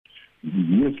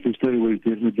Yes, the stairway is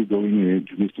definitely going ahead.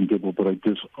 Western Cape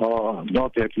operators are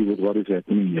not happy with what is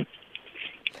happening yet.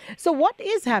 So what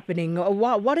is happening?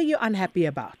 What are you unhappy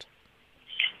about?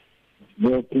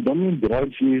 The predominant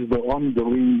drive is the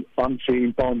ongoing unfair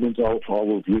impoundments of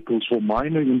our vehicles for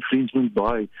minor infringement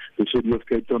by the City of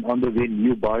Cape Town under their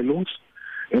new bylaws,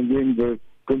 and then the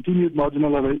continued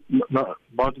marginalization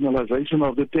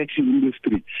of the taxi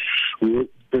industry. The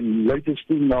latest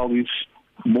thing now is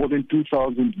more than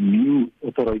 2,000 new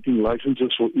operating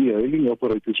licenses for e-hailing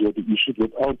operators were issued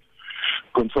without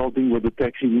consulting with the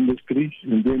taxi industry.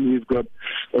 And then we've got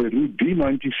Route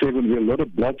B97 where a lot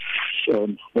of blood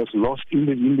was lost in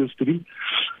the industry.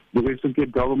 The Western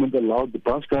Cape government allowed the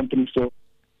bus companies to...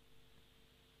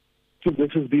 So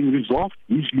this has been resolved.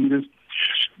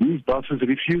 These buses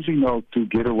refusing now to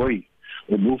get away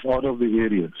or move out of the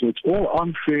area. So it's all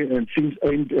unfair and things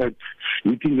aimed at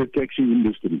hitting the taxi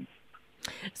industry.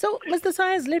 So, Mr.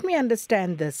 Sayers, let me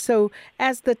understand this. So,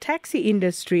 as the taxi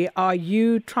industry, are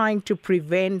you trying to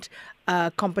prevent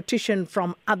competition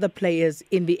from other players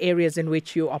in the areas in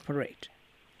which you operate?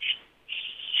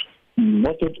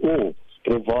 Not at all,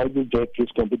 provided that this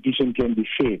competition can be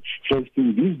fair. First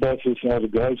thing, these buses are the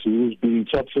guys who is being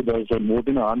subsidized on more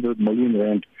than 100 million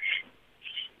rand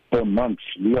per month.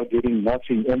 We are getting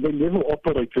nothing, and they never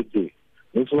operated there.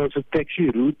 This was a taxi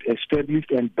route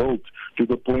established and built to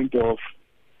the point of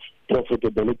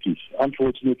profitability.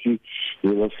 Unfortunately,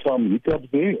 there was some hiccups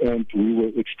there and we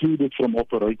were excluded from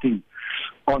operating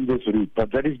on this route.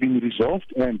 But that has been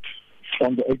resolved, and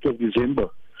on the 8th of December,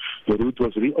 the route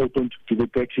was reopened to the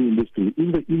taxi industry.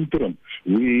 In the interim,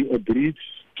 we agreed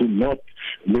to not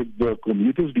let the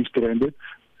commuters be stranded.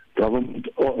 Government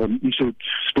issued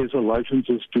special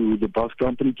licenses to the bus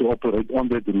company to operate on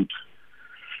that route.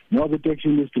 Now the taxi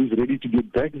industry is ready to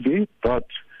get back there, but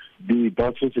the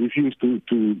buses refuse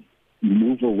to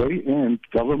move away, and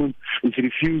government is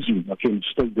refusing, I can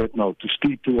state that now, to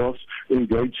speak to us,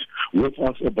 engage with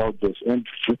us about this. And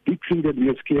the big thing that we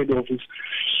are scared of is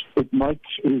it might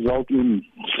result in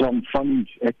some funny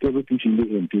activities in the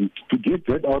end. And to get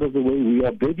that out of the way, we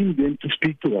are begging them to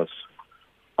speak to us.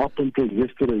 Up until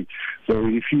yesterday, they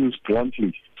refused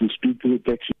bluntly to speak to the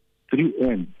taxi industry,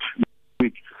 and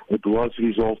it was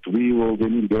resolved. We will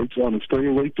then engage on a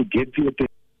stay-away to get the attention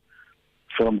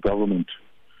from government,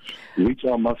 which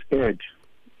I must add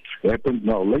happened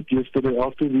now. Late yesterday,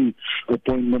 after the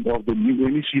appointment of the new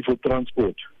NEC for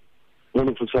transport, all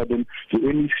of a sudden the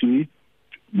NEC,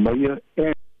 Mayor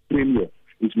and Premier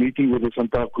is meeting with the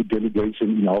Santaco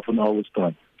delegation in half an hour's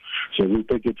time. So we'll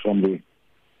take it from there.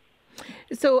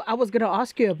 So I was going to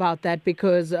ask you about that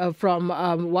because from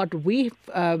what we've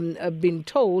been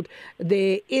told,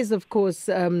 there is, of course,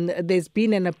 there's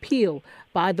been an appeal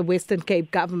by the Western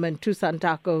Cape government to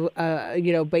Santaco,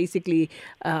 basically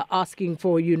asking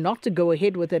for you not to go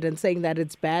ahead with it and saying that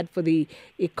it's bad for the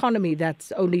economy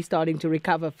that's only starting to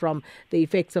recover from the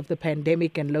effects of the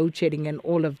pandemic and load shedding and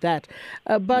all of that.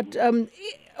 But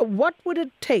what would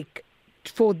it take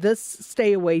for this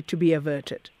stay away to be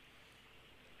averted?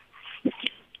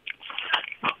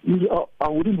 I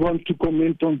wouldn't want to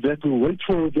comment on that. We'll wait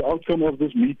for the outcome of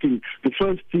this meeting. The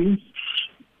first thing,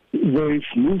 they've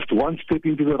moved one step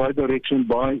into the right direction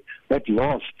by, at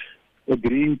last,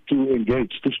 agreeing to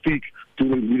engage, to speak to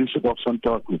the leadership of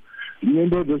Santaco.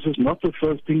 Remember, this is not the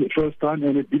first time,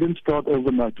 and it didn't start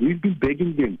overnight. We've been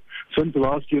begging them since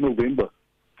last year, November,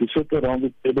 to sit around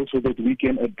the table so that we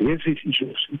can address these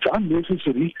issues. It's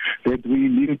unnecessary that we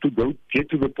needed to get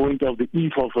to the point of the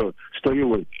eve of a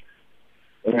stay-away.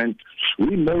 And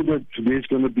we know that there's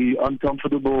going to be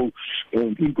uncomfortable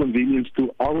inconvenience to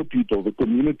our people. The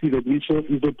community that we serve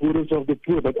is the poorest of the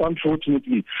poor. But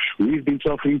unfortunately, we've been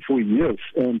suffering for years,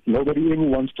 and nobody ever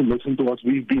wants to listen to us.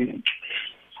 We've been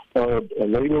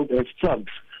labeled as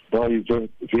thugs by the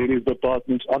various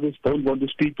departments. Others don't want to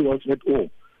speak to us at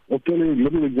all. I'll tell you a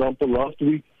little example. Last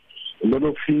week, a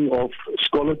little thing of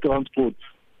scholar transport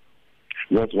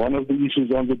was one of the issues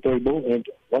on the table, and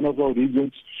one of our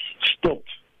regions stopped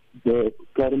the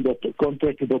current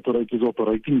contracted operators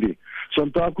operating there.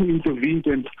 Santaco intervened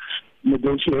and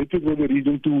negotiated with the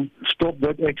region to stop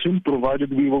that action,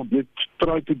 provided we will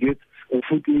try to get a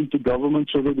foot into government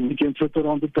so that we can sit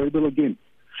around the table again.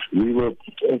 We were,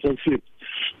 as I said,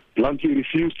 bluntly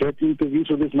refused that interview,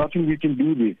 so there's nothing we can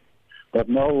do there. But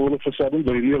now all of a sudden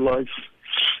they realize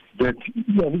that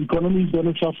the economy is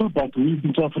going to suffer, but we've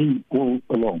been suffering all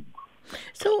along.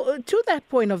 So to that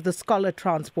point of the scholar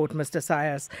transport, Mr.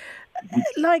 Sayers,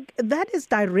 like that is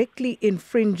directly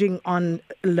infringing on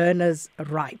learners'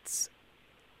 rights.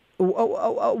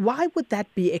 Why would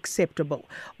that be acceptable?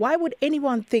 Why would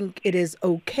anyone think it is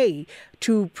okay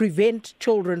to prevent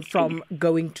children from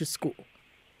going to school?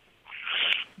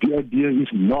 The idea is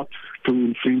not to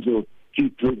infringe or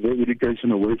keep their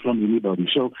education away from anybody.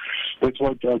 So that's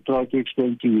what I try to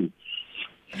explain to you.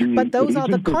 But those are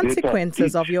the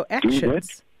consequences of your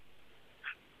actions.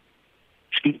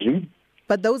 Excuse me?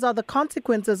 But those are the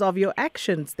consequences of your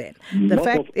actions then. The Not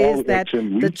fact is that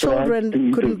the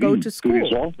children couldn't go to school. To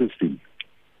resolve this thing.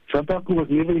 SANTACO was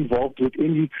never involved with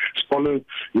any scholar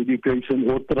education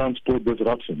or transport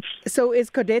disruptions. So is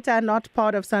CODETA not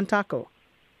part of SANTACO?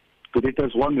 CODETA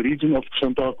is one region of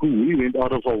SANTACO. We went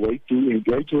out of our way to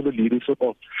engage with the leadership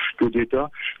of CODETA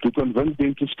to convince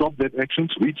them to stop that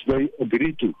actions, which they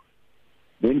agreed to.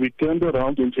 Then we turned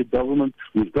around and said, government,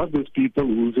 we've got these people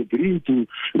who's agreeing to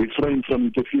refrain from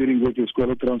interfering with your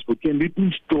scholar transport. Can we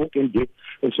please talk and get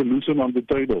a solution on the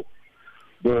table?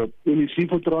 The NEC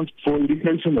for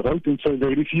Education wrote and said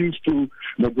they refused to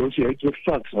negotiate with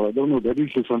thugs. So I don't know, that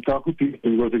is the SANTACO people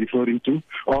he was referring to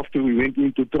after we went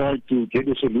in to try to get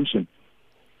a solution.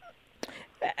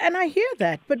 And I hear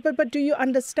that, but do you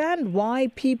understand why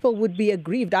people would be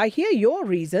aggrieved? I hear your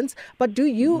reasons, but do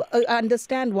you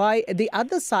understand why the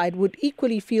other side would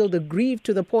equally feel aggrieved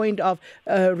to the point of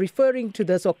referring to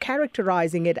this or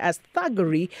characterizing it as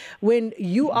thuggery when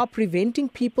you are preventing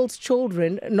people's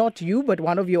children, not you, but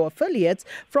one of your affiliates,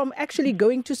 from actually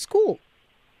going to school?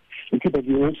 Okay, but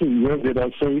you also hear that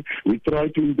I say we try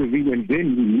to intervene and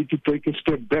then we need to take a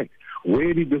step back.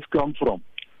 Where did this come from?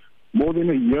 More than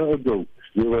a year ago,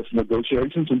 there was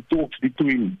negotiations and talks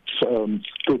between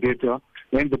CODETA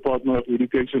and the Department of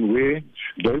Education where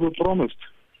they were promised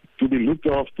to be looked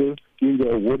after in the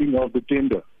awarding of the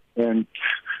tender. And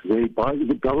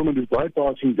the government is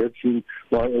bypassing that thing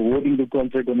by awarding the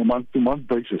contract on a month-to-month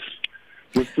basis,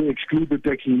 just to exclude the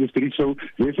tax industry. So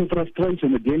there's a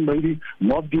frustration. Again, maybe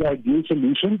not the ideal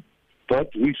solution, but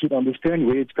we should understand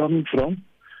where it's coming from.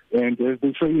 And as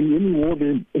they say, in any war,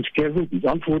 there's casualties.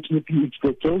 Unfortunately, it's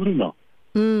the children now.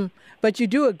 But you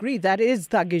do agree that is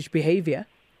thuggish behavior?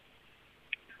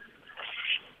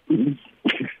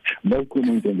 No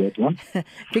comment on that one.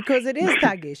 Because it is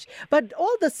thuggish. But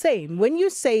all the same, when you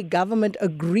say government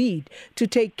agreed to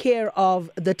take care of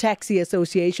the Taxi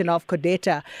Association of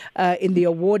CODETA in the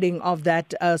awarding of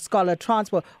that scholar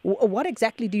transport, what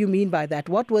exactly do you mean by that?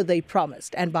 What were they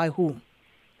promised and by whom?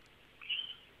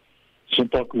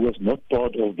 SANTACO was not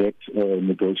part of that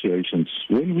negotiations.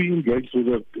 When we engaged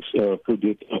with the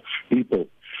CODETA people,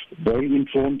 they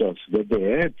informed us that they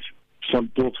had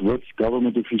some talks with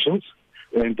government officials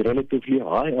and relatively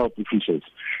high-up officials.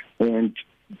 And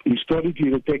historically,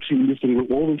 the taxi industry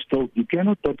were always told you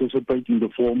cannot participate in the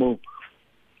formal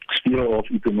sphere of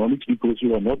economics because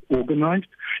you are not organized,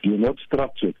 you're not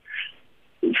structured.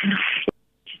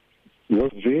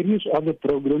 With various other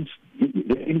programs,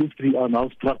 the industry are now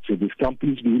structured. There's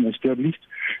companies being established,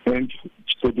 and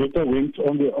CODETA went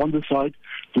on the side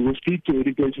to speak to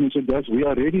education and said, guys, we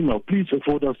are ready now. Please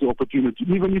afford us the opportunity,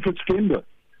 even if it's tender.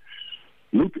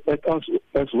 Look at us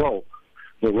as well.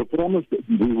 They were promised that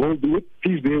we will do it.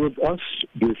 Please bear with us.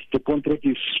 The contract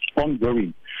is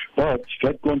ongoing. But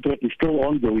that contract is still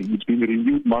ongoing. It's been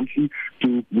renewed monthly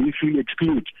to briefly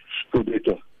exclude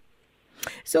CODETA.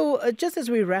 So just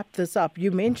as we wrap this up, you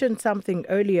mentioned something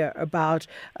earlier about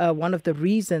one of the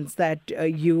reasons that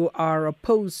you are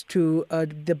opposed to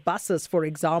the buses, for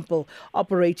example,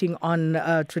 operating on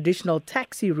traditional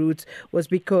taxi routes was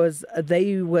because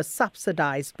they were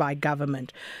subsidized by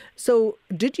government. So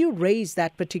did you raise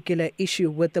that particular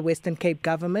issue with the Western Cape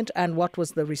government, and what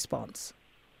was the response?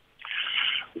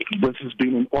 This has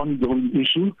been an ongoing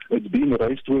issue. It's been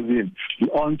raised with them.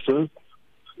 The answer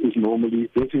is normally,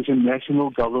 this is a national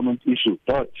government issue,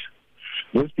 but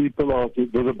those people are,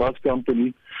 there's a bus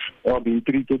company, are being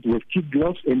treated with kid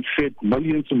gloves and fed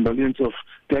millions and millions of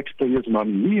taxpayers'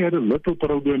 money. We had a little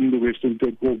program in the Western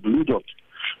Cape called Blue Dot,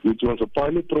 which was a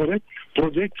pilot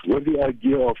project with the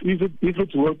idea of if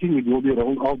it's working, it will be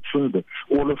rolled out further.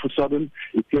 All of a sudden,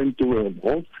 it came to a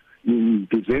halt in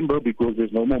December because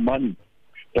there's no more money.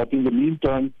 But in the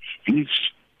meantime, these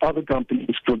other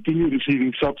companies continue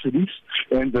receiving subsidies,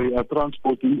 and they are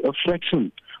transporting a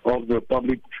fraction of the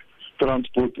public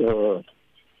transport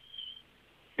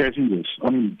passengers. I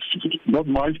mean, not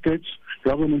my stats,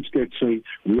 government stats say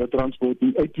we are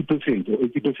transporting 80% or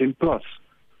 80% plus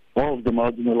of the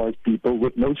marginalized people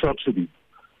with no subsidy.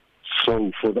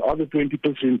 So for the other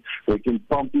 20%, they can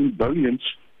pump in billions,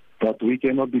 but we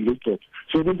cannot be looked at.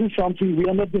 So this is something, we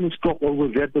are not going to stop over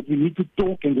that, but we need to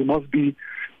talk, and there must be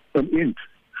an end.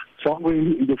 Somewhere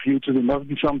in the future, there must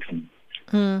be something.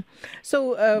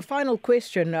 So, final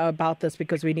question about this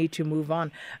because we need to move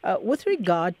on. With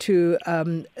regard to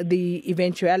the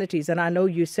eventualities, and I know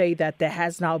you say that there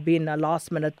has now been a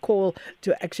last minute call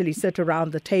to actually sit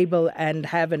around the table and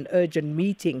have an urgent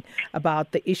meeting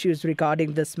about the issues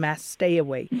regarding this mass stay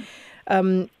away.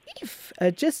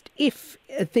 If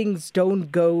things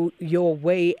don't go your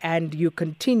way and you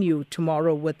continue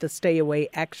tomorrow with the stay away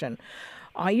action,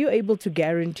 are you able to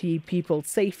guarantee people's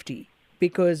safety?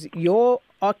 Because your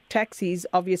taxis,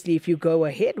 obviously, if you go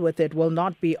ahead with it, will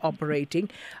not be operating.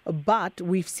 But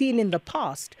we've seen in the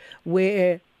past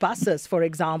where buses, for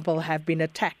example, have been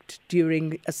attacked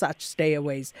during such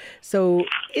stayaways. So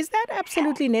is that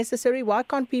absolutely necessary? Why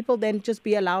can't people then just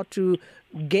be allowed to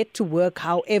get to work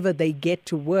however they get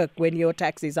to work when your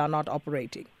taxis are not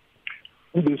operating?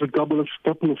 There's a couple of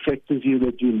factors here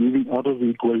that you're leaving out of the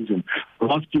equation.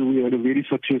 Last year, we had a very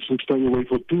successful stay away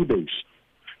for 2 days.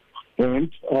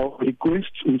 And our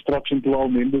instruction to our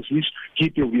members is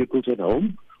keep your vehicles at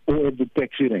home or at the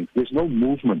taxi rank. There's no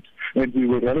movement. And we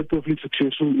were relatively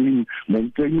successful in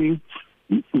maintaining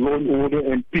law and order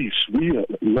and peace. We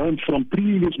learned from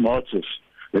previous marches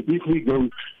that if we go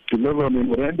to deliver a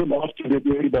memorandum after that,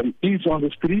 everybody is on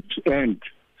the streets and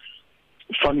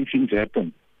funny things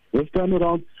happen. This time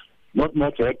around, not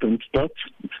much happened, but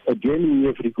again, we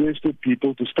have requested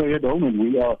people to stay at home, and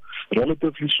we are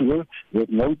relatively sure that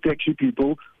no taxi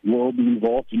people will be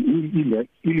involved in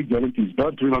illegalities.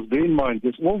 But we must bear in mind,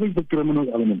 there's always the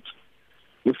criminal element,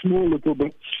 the small little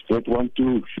bit that want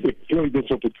to exploit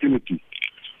this opportunity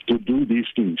to do these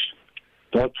things.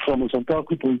 But from a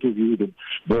Santaco point of view,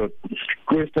 the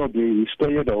request out there is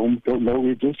stay at home, don't know,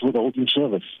 we're just withholding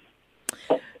service.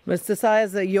 Mr.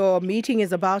 Sayers, your meeting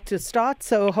is about to start,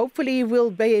 so hopefully we'll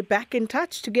be back in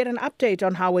touch to get an update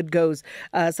on how it goes.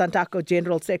 Santaco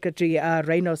General Secretary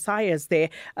Reyno Sayers there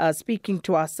speaking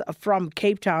to us from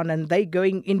Cape Town, and they're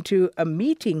going into a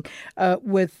meeting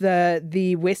with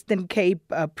the Western Cape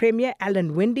Premier,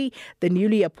 Alan Winde, the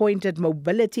newly appointed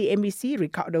Mobility MEC,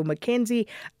 Ricardo McKenzie,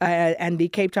 and the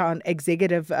Cape Town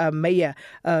Executive Mayor,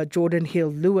 Jordan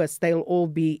Hill-Lewis. They'll all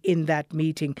be in that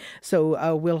meeting.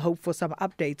 So we'll hope for some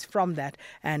updates from that,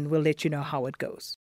 and we'll let you know how it goes.